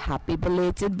 Happy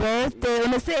belated birthday. I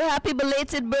want to say happy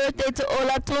belated birthday to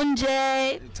Ola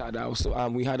Tunje. So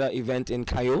we had an event in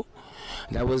Cayo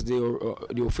That was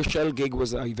the official gig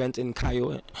was an event in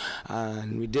Cayo,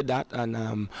 and we did that.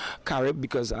 And Carib,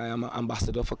 because I am an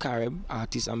ambassador for Carib,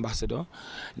 artist ambassador,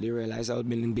 they realized I had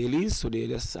been in Belize, so they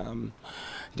just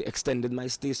they extended my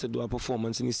stays to do a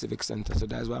performance in the Civic Center. So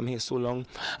that's why I'm here so long.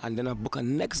 And then I book a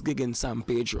next gig in San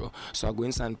Pedro. So I go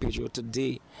in San Pedro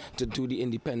today to do the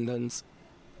independence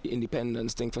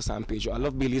thing for San Pedro. I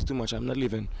love Belize too much. I'm not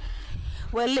leaving.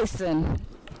 Well, listen,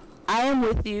 I am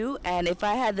with you, and if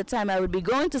I had the time, I would be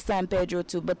going to San Pedro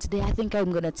too. But today, I think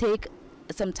I'm going to take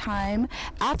some time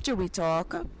after we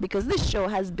talk, because this show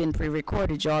has been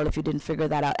pre-recorded, y'all, if you didn't figure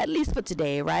that out, at least for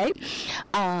today, right?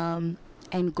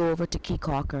 And go over to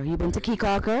Kekauke. You been to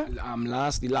Kekauke?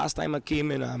 The last time I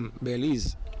came in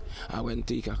Belize, I went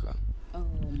to Kekauke. Oh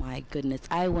my goodness,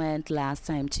 I went last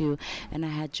time too, and I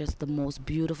had just the most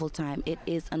beautiful time. It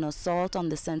is an assault on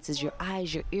the senses, your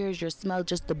eyes, your ears, your smell,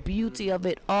 just the beauty of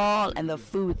it all, and the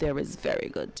food there is very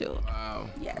good too. Wow.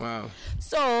 Yes. Wow.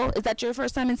 So, is that your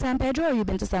first time in San Pedro, or you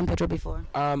been to San Pedro before?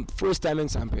 First time in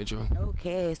San Pedro.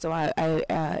 Okay, so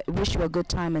I wish you a good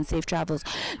time and safe travels.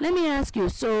 Let me ask you,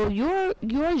 so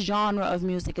your genre of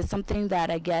music is something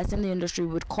that I guess in the industry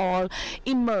would call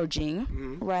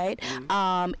emerging, right?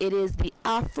 It is the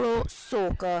Afro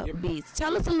soca beats.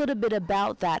 Tell us a little bit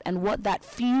about that and what that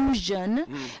fusion,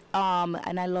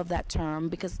 and I love that term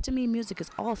because to me music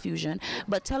is all fusion,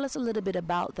 but tell us a little bit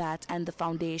about that and the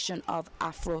foundation of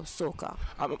Afro soca.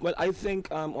 Well, I think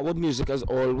our music has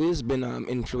always been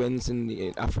influenced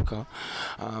in Africa,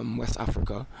 West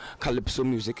Africa, calypso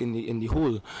music in the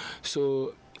whole.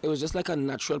 So it was just like a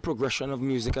natural progression of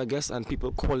music, I guess, and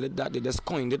people call it that. They just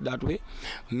coined it that way.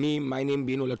 My name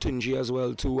being Olatunji as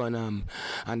well too, and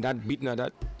that beat,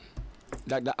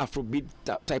 that Afrobeat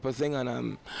type of thing,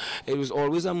 and it was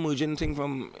always a merging thing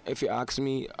from, if you ask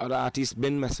me, other artists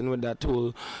been messing with that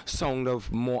whole sound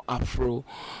of more Afro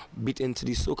beat into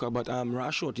the soca, but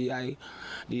Ras Shorty,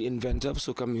 the inventor of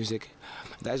soca music,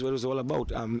 that's what it was all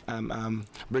about,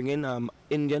 bringing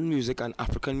Indian music and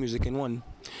African music in one.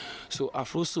 So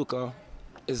Afro soca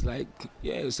is like,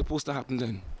 it's supposed to happen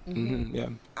then. Yeah,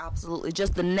 absolutely.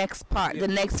 Just the next part, the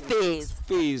next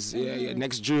phase.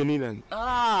 Next journey then.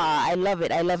 I love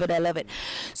it.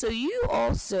 So you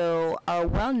also are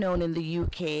well known in the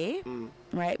UK,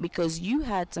 right? Because you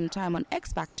had some time on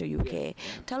X Factor UK.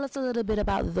 Tell us a little bit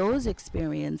about those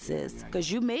experiences,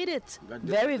 because you made it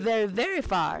very, very, very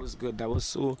far. That was good. That was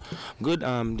so good.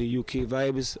 The UK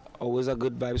vibe is always a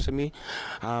good vibe for me.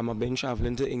 I've been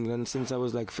traveling to England since I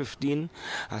was like 15.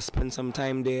 I spent some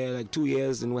time there, like 2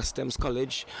 years in West Thames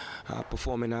College,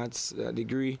 performing arts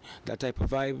degree, that type of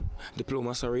vibe,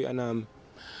 diploma, and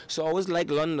so I always like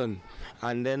London.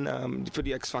 And then for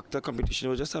the X Factor competition,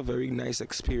 it was just a very nice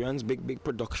experience, big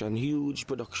production, huge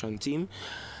production team,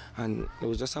 and it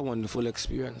was just a wonderful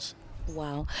experience.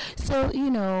 Wow. So,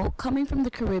 coming from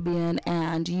the Caribbean,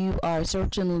 and you are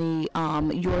certainly,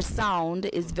 your sound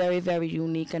is very, very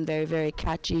unique and very, very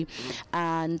catchy.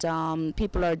 And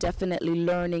people are definitely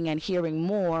learning and hearing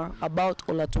more about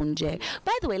Olatunji.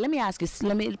 By the way, let me ask you,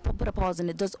 let me put a pause in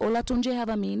it. Does Olatunji have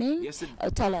a meaning? Yes,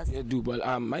 it tell us. It do.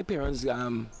 Well, my parents,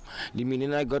 the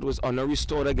meaning I got was honor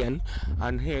restored again.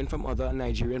 And hearing from other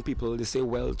Nigerian people, they say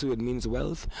well too, it means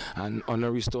wealth, and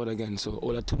honor restored again. So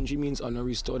Olatunji means honor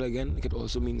restored again. It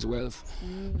also means wealth.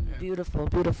 Beautiful.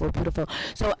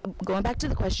 So going back to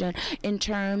the question, in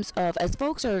terms of, as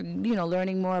folks are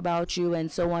learning more about you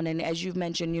and so on, and as you've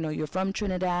mentioned, you're from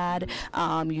Trinidad,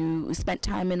 you spent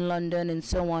time in London and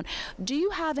so on, do you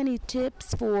have any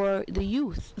tips for the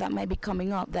youth that might be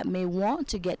coming up that may want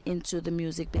to get into the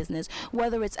music business,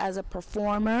 whether it's as a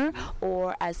performer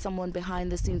or as someone behind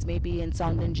the scenes, maybe in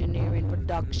sound engineering,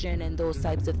 production, and those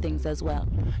types of things as well?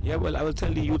 Yeah, well, I will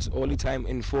tell the youths all the time,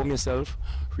 inform yourself,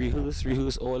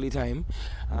 rehearse all the time,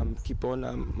 keep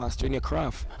on mastering your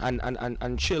craft,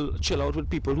 and chill out with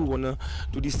people who want to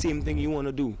do the same thing you want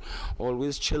to do.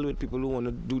 Always chill with people who want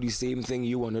to do the same thing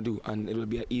you want to do, and it will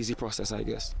be an easy process, I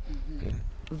guess.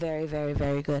 Very, very,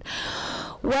 very good.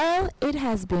 Well, it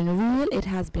has been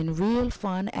real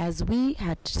fun, as we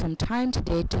had some time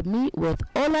today to meet with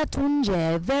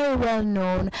Olatunji, a very well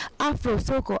known Afro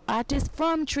soca artist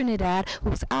from Trinidad,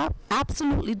 who's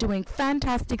absolutely doing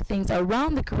fantastic things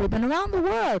around the Caribbean, around the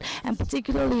world, and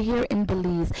particularly here in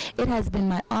Belize. It has been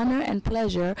my honor and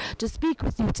pleasure to speak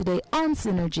with you today on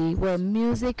Synergy, where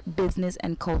music, business,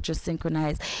 and culture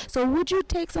synchronize. So would you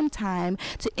take some time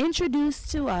to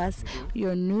introduce to us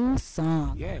your new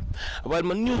song? Yeah. Well,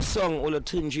 my new song,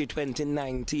 Olatunji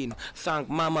 2019. Thank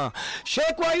Mama.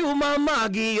 Shake why you mama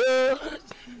give you.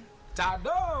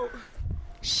 Tado.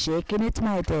 Shaking it,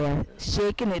 my dear.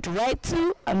 Shaking it right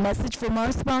to a message from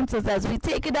our sponsors as we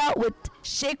take it out with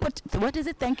Shake what is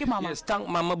it? Thank you, Mama. Yes, thank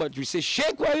Mama, but we say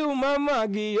shake what you, Mama,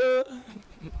 give you.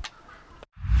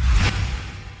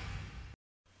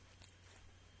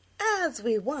 As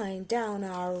we wind down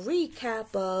our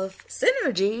recap of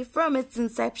Synergy from its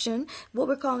inception, what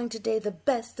we're calling today the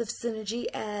best of Synergy,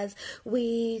 as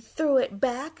we threw it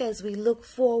back, as we look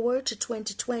forward to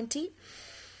 2020,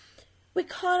 we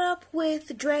caught up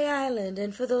with Dre Island.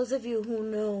 And for those of you who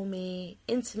know me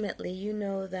intimately, you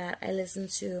know that I listen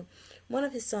to one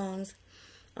of his songs,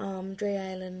 Dre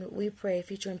Island, We Pray,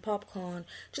 featuring Popcorn,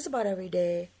 just about every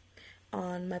day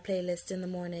on my playlist in the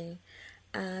morning.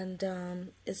 And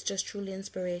it's just truly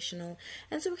inspirational.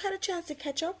 And so we had a chance to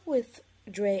catch up with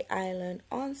Dre Island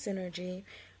on Synergy.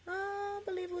 I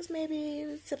believe it was maybe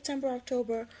September,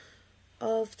 October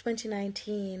of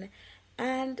 2019.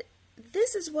 And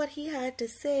this is what he had to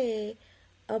say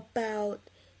about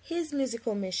his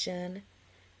musical mission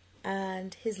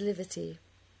and his liberty.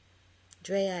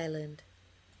 Dre Island.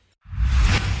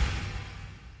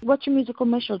 What's your musical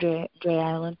mission, Dre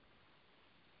Island?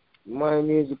 My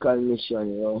musical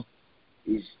mission,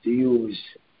 is to use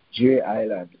Dre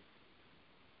Island.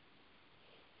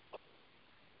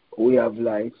 We have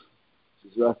life,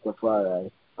 which is Rastafari,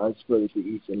 and spread it to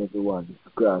each and every one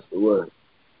across the world.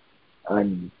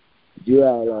 And Dre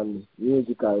Island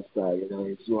musical style,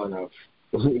 is one of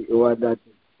one that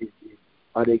is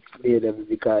unexplainable,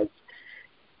 because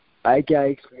I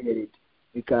can't explain it,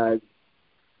 because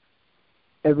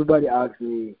everybody asks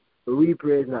me, We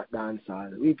Pray is not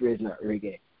dancehall, We Pray is not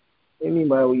reggae. What do you mean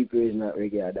by We Pray is not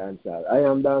reggae or dancehall? I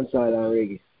am dancehall and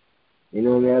reggae. You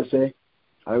know what I say?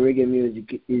 And reggae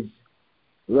music is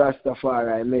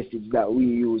Rastafari message that we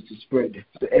use to spread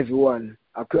to everyone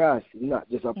across, not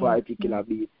just a particular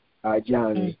beat or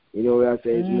genre. You know what I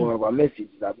say? It's more of a message,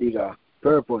 a bigger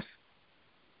purpose.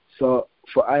 So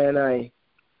for I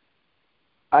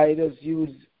just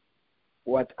use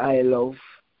what I love.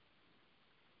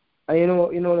 And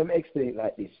let me explain it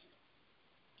like this.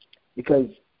 Because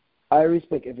I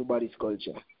respect everybody's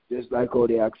culture, just like how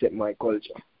they accept my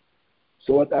culture.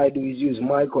 So what I do is use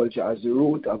my culture as the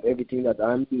root of everything that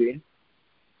I'm doing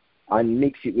and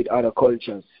mix it with other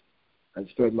cultures and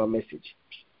spread my message.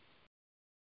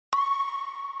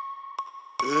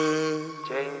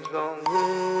 Change gon'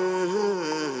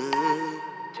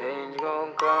 change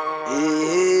gon' come.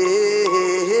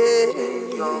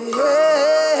 Change gon' come.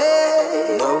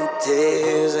 No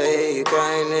tears, hey,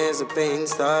 crying as a pain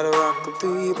started rocking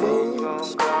through your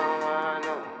bones.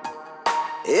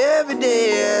 Every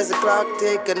day as the clock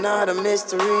tick, another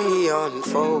mystery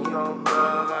unfold.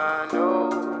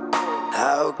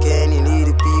 How can you lead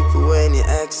the people when you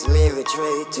ask me which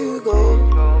way to go?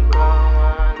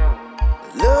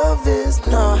 Love is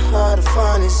not hard to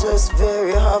find, it's just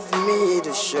very hard for me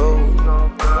to show.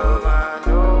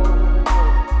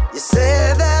 You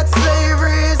said that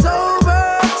slavery is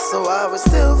over, so I was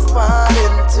still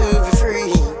fighting to be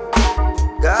free.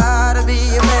 Gotta be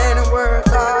a man and work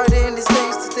hard in these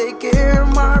days to take care of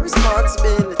my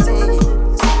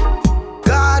responsibilities.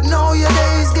 God know your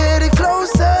days getting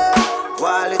closer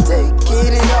while you're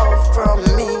taking it off from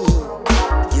me.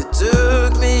 You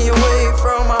took me away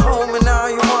from my home and now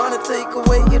you wanna take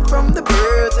away it from the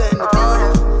birds and the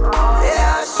bees.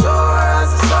 Yeah, sure as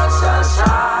the sun shall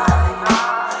shine,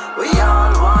 we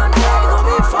all one day gonna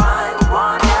be fine.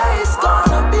 One day it's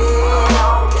gonna be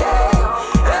okay.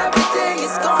 Everything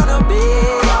is gonna be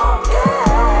okay.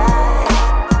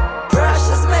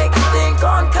 Precious make you think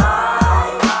on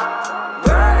kind.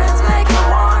 Burdens make you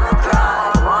wanna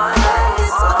cry. One day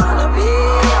it's gonna be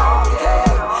okay.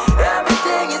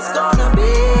 Everything is gonna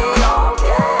be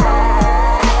okay.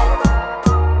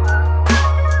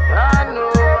 I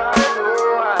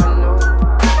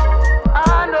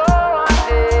know one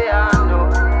day I know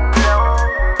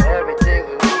everything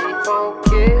will be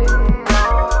okay,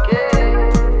 okay.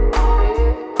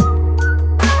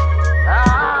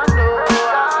 I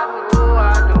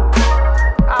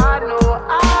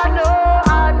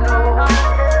know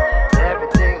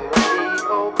everything will be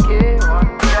okay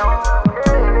one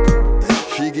day.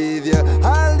 She gave you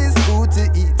all this food to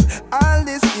eat, all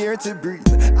this air to breathe,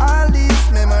 all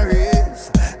these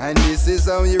memories, and this is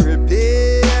how you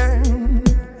repair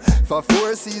for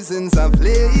 4 seasons of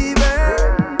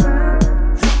labor.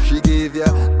 She gave you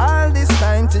all this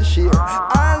time to share,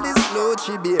 all this load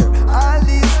she bear, all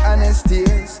these honest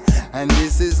tears, and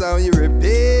this is how you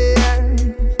repair.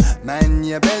 Man,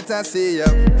 you better say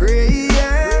your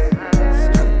prayer.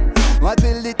 What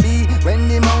will it be when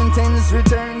the mountains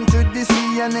return to the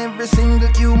sea and every single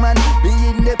human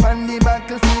being upon the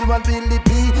battlefield? What will it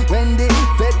be when the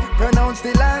vet pronounce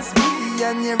the last V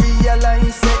and you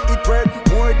realize say it worth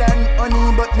more than honey?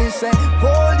 But me say,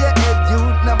 hold your head,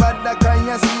 youth, no bother cry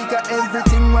and seek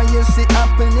everything what you see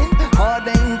happening.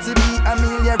 Ordained to be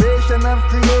amelioration of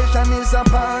creation is a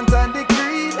part of the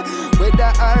creed.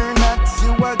 Whether or not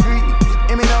you agree,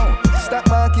 hear me now. Stock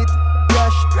market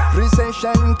crash,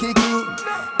 recession kick in.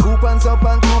 Coupons up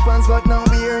and coupons, but now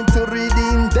we're to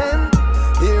redeem them.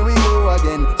 Here we go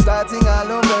again, starting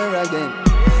all over again.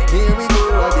 Here we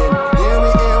go again, here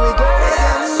we go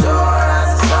again. Sure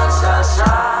as the sun shall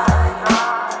shine,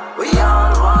 we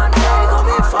all one day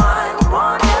gonna be fine.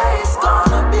 One day it's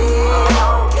gonna be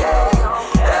okay.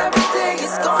 Everything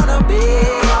is gonna be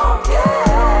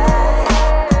okay.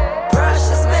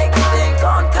 Precious make you think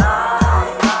on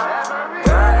kind.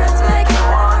 Burdens make you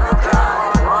wanna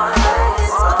cry. One day it's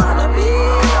gonna be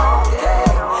okay.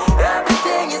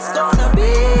 Everything is gonna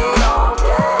be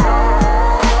okay.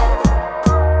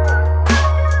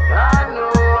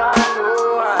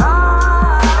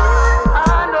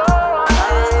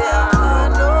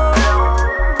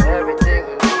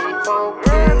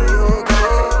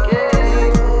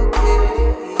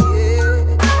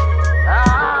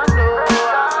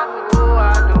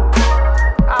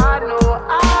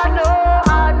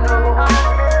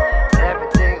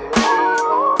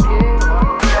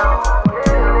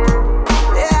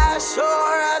 Yeah,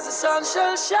 sure as the sun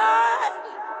shall shine,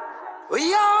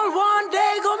 we all one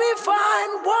day gonna be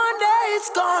fine. One day it's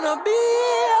gonna be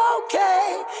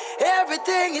okay.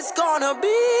 Everything is gonna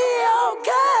be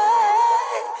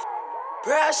okay.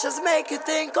 Pressures make you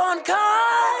think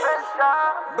unkind.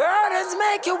 Burdens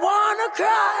make you wanna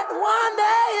cry. One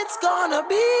day it's gonna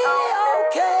be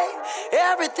okay.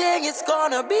 Everything is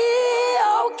gonna be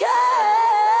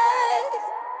okay.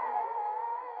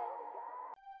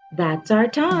 That's our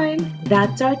time.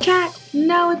 That's our chat.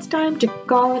 Now it's time to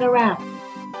call it a wrap.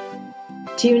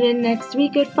 Tune in next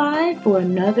week at 5 for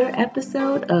another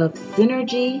episode of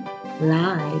Synergy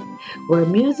Live, where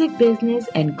music, business,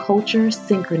 and culture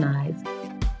synchronize.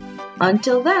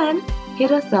 Until then,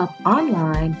 hit us up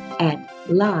online at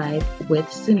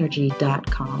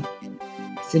livewithsynergy.com.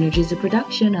 Synergy is a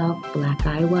production of Black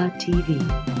Iowa TV.